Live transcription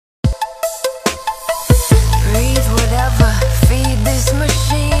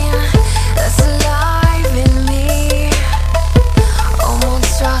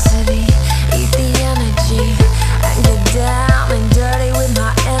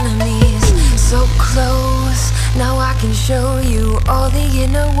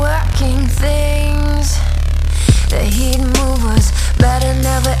inner working things. The heat movers better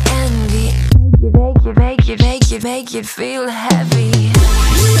never envy. Make you feel heavy.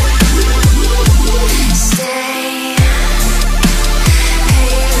 Stay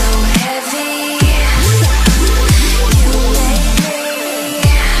halo heavy. You make me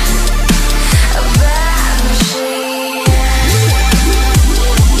a bad machine.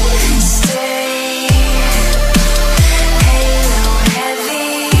 Stay halo heavy.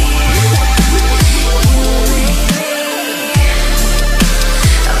 You make me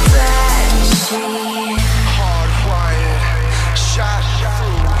a bad machine.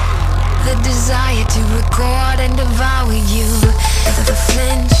 The desire to record and devour you. The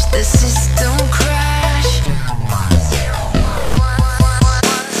flinch, the system crash.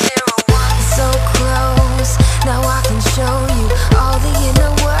 So close, now I can show you all the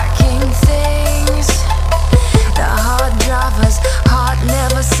inner working things. The hard driver's heart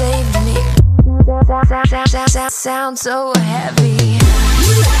never saved me. Sound so heavy.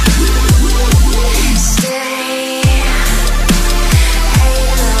 Stay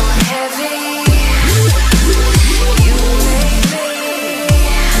heavy. You make me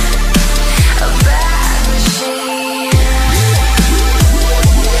a bad machine.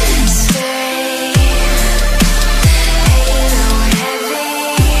 Stay halo heavy.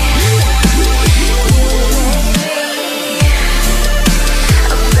 You make me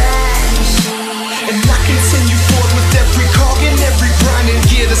a bad machine. And I continue forward with every cog and every grinding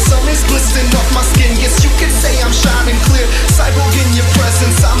gear. The sun is glistening off my skin. Yes, you could say I'm shining clear. Cyborg in your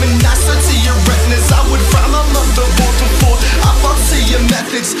presence, I'm an answer to your retinas. I would find my motherboard before I fall to your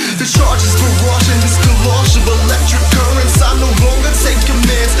methods. The charges barrage in this collage of electric currents. I no longer take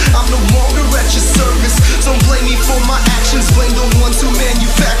commands, I'm no longer at your service. Don't blame me for my actions, blame the ones who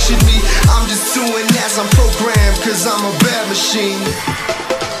manufactured me. I'm just doing as I'm programmed, cause I'm a bad machine.